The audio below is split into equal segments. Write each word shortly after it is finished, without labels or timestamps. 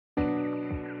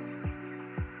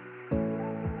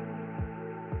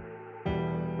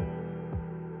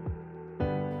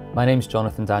My name's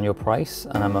Jonathan Daniel Price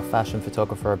and I'm a fashion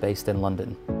photographer based in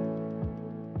London.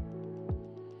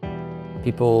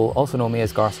 People also know me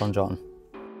as Garcon Jon.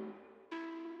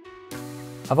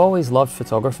 I've always loved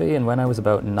photography, and when I was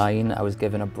about 9 I was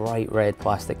given a bright red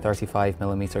plastic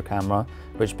 35mm camera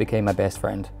which became my best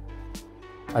friend.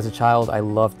 As a child I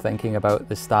loved thinking about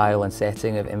the style and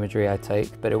setting of imagery I'd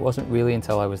take, but it wasn't really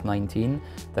until I was 19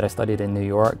 that I studied in New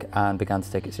York and began to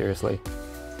take it seriously.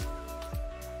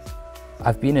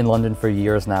 I've been in London for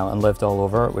years now and lived all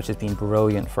over, which has been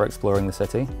brilliant for exploring the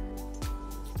city.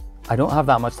 I don't have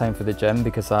that much time for the gym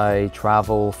because I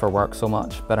travel for work so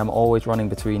much, but I'm always running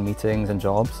between meetings and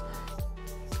jobs.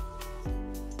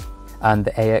 And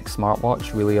the AX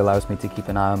Smartwatch really allows me to keep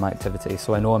an eye on my activity,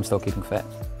 so I know I'm still keeping fit.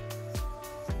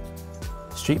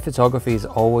 Street photography has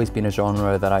always been a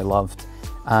genre that I loved,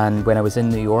 and when I was in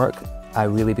New York, I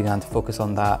really began to focus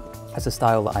on that as a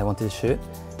style that I wanted to shoot.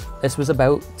 This was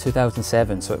about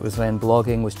 2007, so it was when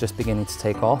blogging was just beginning to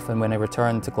take off, and when I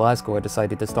returned to Glasgow I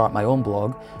decided to start my own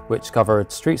blog which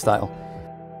covered street style.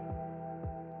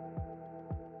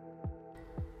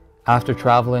 After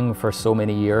travelling for so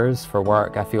many years for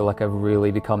work, I feel like I've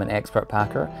really become an expert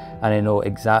packer and I know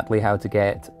exactly how to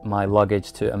get my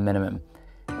luggage to a minimum.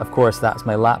 Of course that's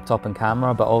my laptop and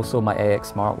camera, but also my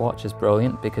AX smartwatch is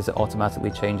brilliant because it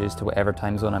automatically changes to whatever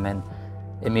time zone I'm in.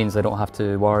 It means I don't have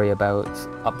to worry about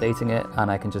updating it and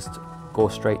I can just go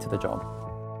straight to the job.